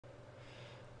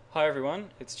Hi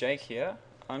everyone, it's Jake here.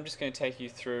 I'm just going to take you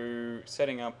through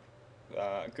setting up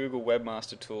Google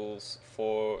Webmaster tools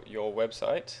for your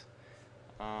website.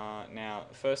 Now,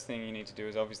 the first thing you need to do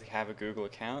is obviously have a Google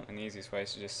account, and the easiest way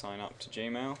is to just sign up to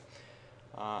Gmail.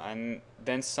 And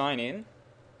then sign in,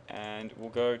 and we'll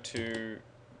go to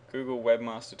Google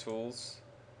Webmaster Tools,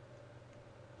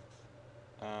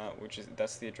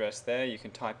 that's the address there. You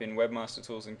can type in Webmaster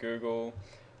Tools in Google.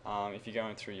 If you're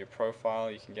going through your profile,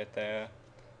 you can get there.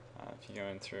 If you're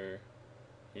going through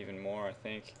even more, I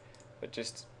think, but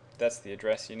just that's the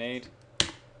address you need.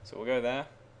 So we'll go there,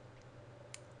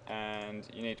 and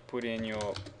you need to put in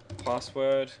your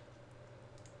password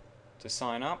to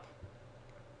sign up,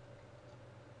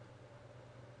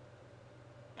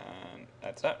 and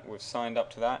that's it. We've signed up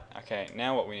to that. Okay,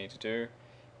 now what we need to do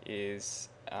is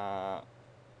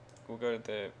we'll go to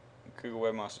the Google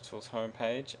Webmaster Tools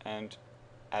homepage and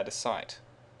add a site.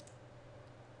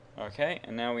 Okay,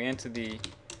 and now we enter the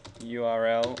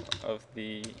URL of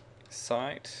the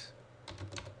site,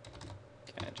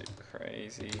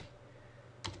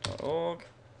 gadgetcrazy.org.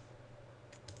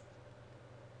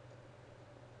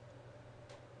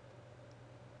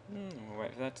 We'll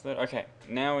wait for that to load. Okay,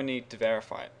 now we need to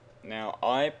verify it. Now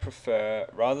I prefer,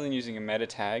 rather than using a meta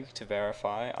tag to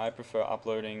verify, I prefer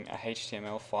uploading a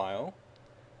HTML file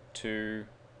to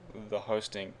the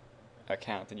hosting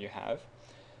account that you have.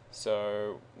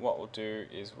 So what we'll do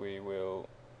is we will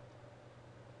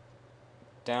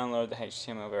download the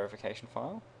HTML verification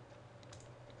file,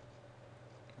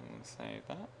 and we'll save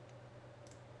that.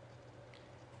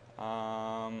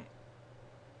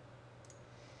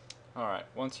 Alright,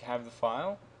 once you have the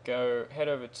file, head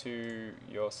over to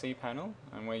your cPanel,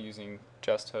 and we're using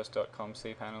justhost.com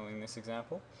cPanel in this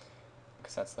example,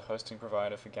 because that's the hosting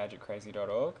provider for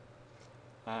gadgetcrazy.org,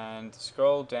 and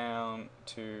scroll down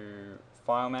to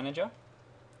File Manager.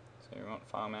 So you want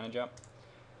File Manager,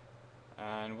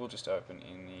 and we'll just open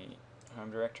in the home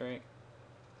directory.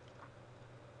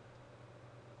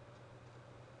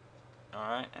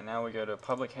 Alright, and now we go to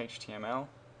public HTML,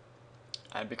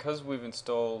 and because we've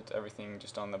installed everything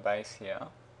just on the base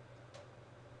here,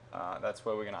 that's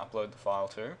where we're going to upload the file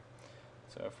to.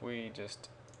 So if we just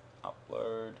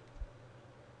upload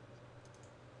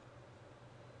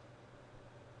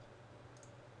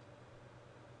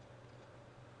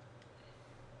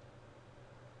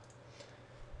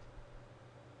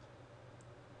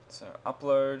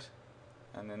upload,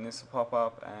 and then this will pop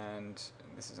up, and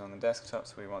this is on the desktop,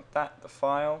 so we want the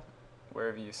file,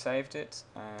 wherever you saved it,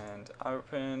 and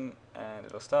open, and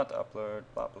it'll start to upload,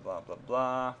 blah blah blah blah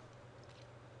blah.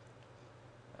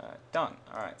 Done.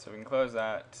 Alright, so we can close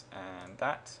that, and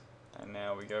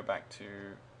now we go back to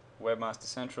Webmaster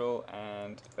Central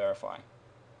and verify.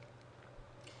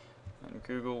 And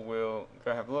Google will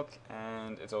go have a look,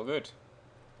 and it's all good.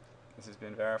 This has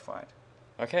been verified.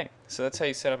 Okay, so that's how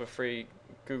you set up a free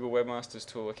Google Webmasters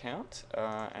tool account,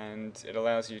 and it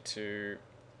allows you to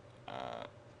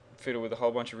fiddle with a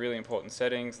whole bunch of really important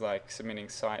settings, like submitting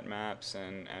site maps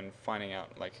and finding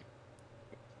out like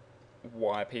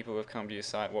why people have come to your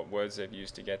site, what words they've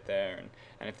used to get there,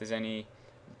 and if there's any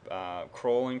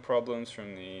crawling problems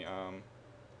from the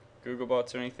Google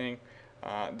bots or anything.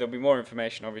 There'll be more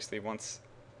information obviously once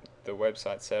the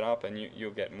website's set up, and you'll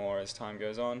get more as time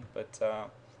goes on, but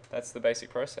that's the basic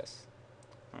process.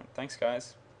 Alright, thanks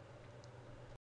guys.